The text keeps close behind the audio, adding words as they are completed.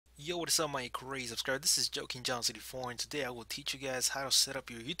Yo, what is up, my crazy subscriber? This is Joking John 84, and today I will teach you guys how to set up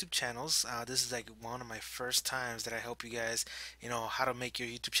your YouTube channels. This is like one of my first times that I help you guys, how to make your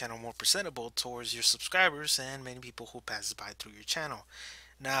YouTube channel more presentable towards your subscribers and many people who passes by through your channel.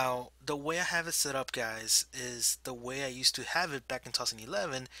 Now, the way I have it set up, guys, is the way I used to have it back in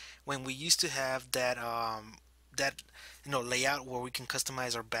 2011 when we used to have that layout where we can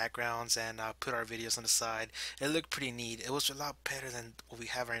customize our backgrounds and put our videos on the side. It looked pretty neat. It was a lot better than what we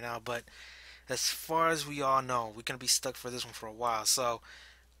have right now, but as far as we all know, we're gonna be stuck for this one for a while. So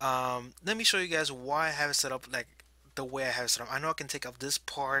let me show you guys why I have it set up like the way I have it set up. I know I can take out this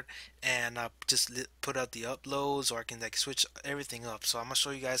part and just put out the uploads, or I can like switch everything up. So I'm gonna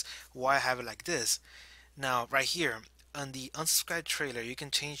show you guys why I have it like this. Now, right here on the unsubscribed trailer, you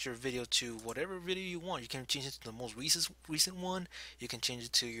can change your video to whatever video you want. You can change it to the most recent one. You can change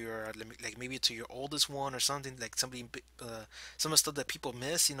it to your like maybe to your oldest one or something like some of the stuff that people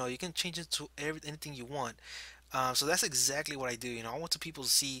miss. You can change it to anything you want. So that's exactly what I do. I want people to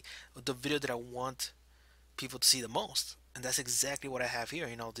see the video that I want people to see the most. And that's exactly what I have here.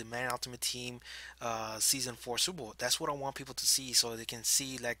 The Man Ultimate Team Season 4 Super Bowl. That's what I want people to see so they can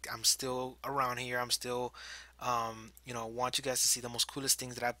see like I'm still around here. I'm still, want you guys to see the most coolest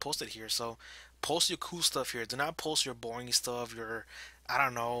things that I posted here. So post your cool stuff here. Do not post your boring stuff, I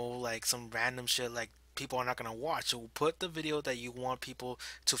don't know, like some random shit like people are not going to watch. So put the video that you want people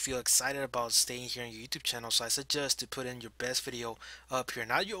to feel excited about staying here on your YouTube channel. So I suggest to put in your best video up here,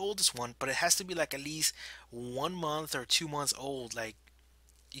 not your oldest one, but it has to be like at least 1 month or 2 months old. Like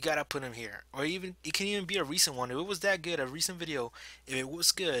you gotta put them here, or even it can even be a recent one. If it was that good, a recent video, if it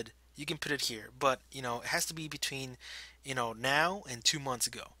was good, you can put it here. But it has to be between now and 2 months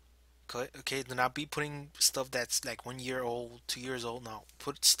ago. Okay, okay, do not be putting stuff that's like 1 year old, 2 years old. No,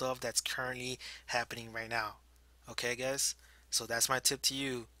 put stuff that's currently happening right now. Okay, guys. So that's my tip to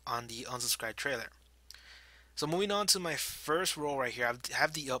you on the unsubscribed trailer. So moving on to my first role right here, I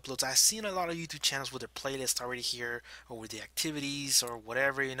have the uploads. I've seen a lot of YouTube channels with their playlist already here, or with the activities or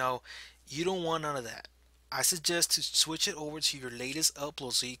whatever. You don't want none of that. I suggest to switch it over to your latest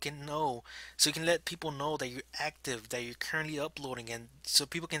upload so you can let people know that you're active, that you're currently uploading, and so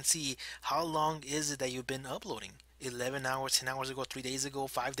people can see how long is it that you've been uploading. 11 hours, 10 hours ago, 3 days ago,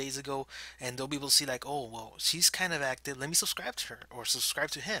 5 days ago, and they'll be able to see like, oh, well, she's kind of active. Let me subscribe to her or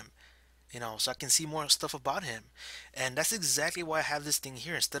subscribe to him, so I can see more stuff about him. And that's exactly why I have this thing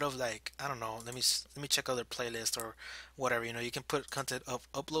here instead of like, I don't know, let me check other playlists or whatever. You can put content of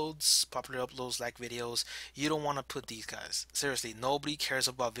uploads, popular uploads, like videos. You don't want to put these guys. Seriously, nobody cares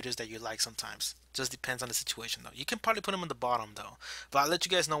about videos that you like sometimes. Just depends on the situation though. You can probably put them in the bottom though, but I'll let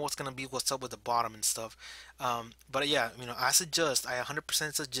you guys know what's up with the bottom and stuff. But yeah, I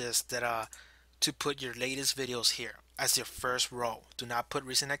 100% suggest that to put your latest videos here as your first row. Do not put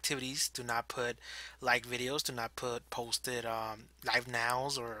recent activities. Do not put like videos. Do not put posted live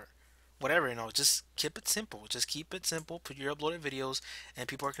nows or whatever. Just keep it simple. Just keep it simple. Put your uploaded videos, and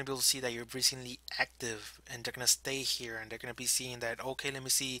people are gonna be able to see that you're recently active, and they're gonna stay here, and they're gonna be seeing that. Okay, let me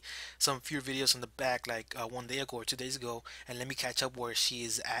see some few videos in the back, like 1 day ago or 2 days ago, and let me catch up where she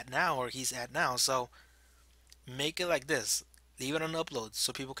is at now or he's at now. So make it like this. Leave it on upload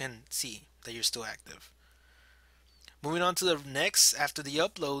so people can see that you're still active. Moving on to the next, after the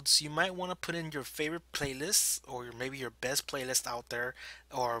uploads, you might want to put in your favorite playlists or maybe your best playlist out there,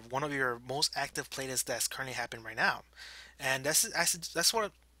 or one of your most active playlists that's currently happening right now. And that's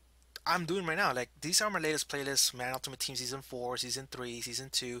what I'm doing right now. Like these are my latest playlists: Man Ultimate Team Season 4, Season 3, Season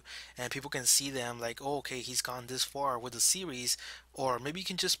 2, and people can see them like, oh, okay, he's gone this far with the series. Or maybe you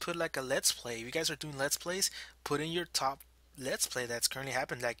can just put like a Let's Play. If you guys are doing Let's Plays, put in your top Let's Play that's currently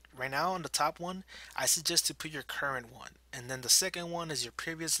happening. Like right now on the top one, I suggest to put your current one, and then the second one is your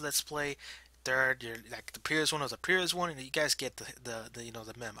previous Let's Play. Third, your like the previous one was the previous one, and you guys get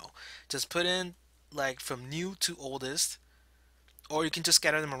the memo. Just put in like from new to oldest, or you can just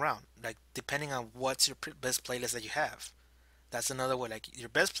scatter them around, like depending on what's your best playlist that you have. That's another way, like your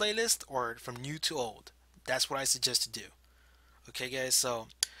best playlist or from new to old. That's what I suggest to do. Okay, guys. So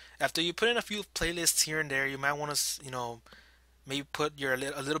after you put in a few playlists here and there, you might want to, maybe put a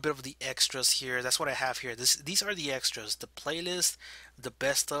little bit of the extras here. That's what I have here. These are the extras, the playlist, the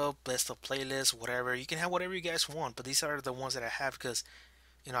best of playlist, whatever. You can have whatever you guys want, but these are the ones that I have because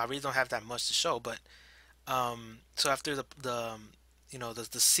I really don't have that much to show. But so after the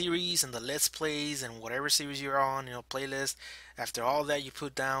series and the let's plays and whatever series you're on, playlist, after all that you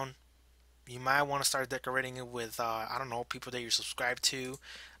put down, you might want to start decorating it with I don't know, people that you're subscribed to,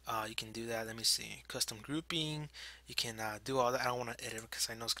 You can do that. Let me see. Custom grouping. You can do all that. I don't want to edit because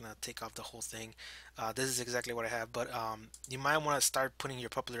I know it's gonna take off the whole thing. This is exactly what I have, but you might want to start putting your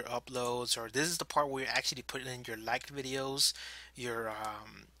popular uploads, or this is the part where you actually put in your liked videos, your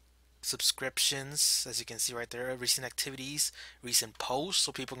subscriptions, as you can see right there, recent activities, recent posts,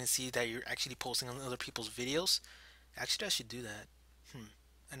 so people can see that you're actually posting on other people's videos. Actually, I should do that. Hmm.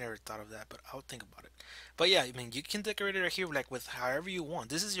 I never thought of that, but I'll think about it. But yeah, I mean, you can decorate it right here like with however you want.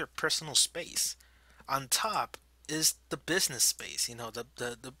 This is your personal space. On top is the business space. You know,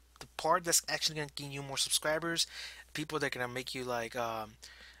 the part that's actually gonna gain you more subscribers, people that are gonna make you like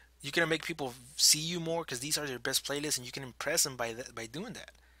you're gonna make people see you more because these are your best playlists, and you can impress them by that by doing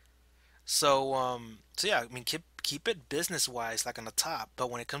that. So yeah, I mean, keep it business wise, like on the top, but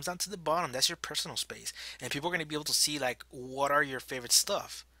when it comes down to the bottom, that's your personal space, and people are gonna be able to see like what are your favorite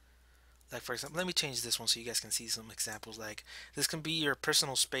stuff. Like for example, let me change this one so you guys can see some examples. Like this can be your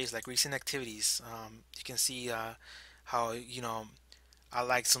personal space, like recent activities. You can see how I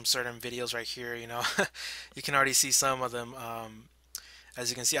like some certain videos right here. You can already see some of them. As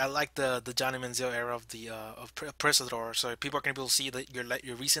you can see, I like the Johnny Manziel era of the of Presentable. So people are gonna be able to see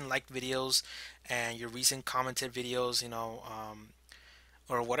your recent liked videos and your recent commented videos,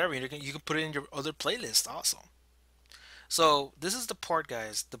 or whatever. You can put it in your other playlist also. So this is the part,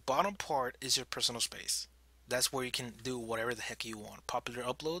 guys. The bottom part is your personal space. That's where you can do whatever the heck you want. Popular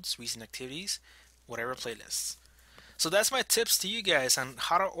uploads, recent activities, whatever playlists. So that's my tips to you guys on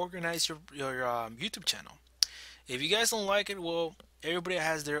how to organize your YouTube channel. If you guys don't like it, well, everybody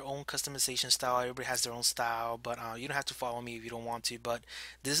has their own customization style. Everybody has their own style, but you don't have to follow me if you don't want to. But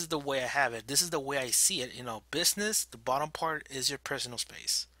this is the way I have it. This is the way I see it. Business. The bottom part is your personal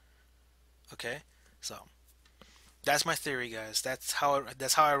space. Okay, so that's my theory, guys. That's how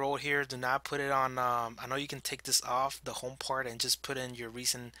I roll here. Do not put it on. I know you can take this off the home part and just put in your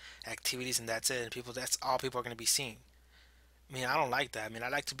recent activities, and that's it. And that's all people are going to be seeing. I mean, I don't like that. I mean, I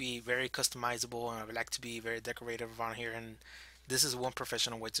like to be very customizable, and I like to be very decorative around here, and this is one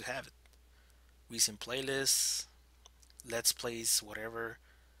professional way to have it. Recent playlists, let's plays, whatever,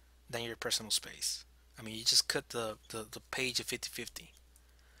 then your personal space. I mean, you just cut the page of 50/50.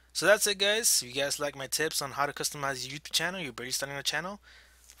 So that's it, guys. If you guys like my tips on how to customize your YouTube channel, you're barely starting a channel,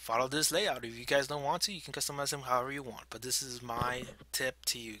 follow this layout. If you guys don't want to, you can customize them however you want. But this is my tip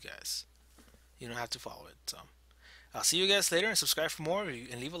to you guys. You don't have to follow it. So I'll see you guys later, and subscribe for more,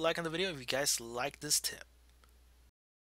 and leave a like on the video if you guys like this tip.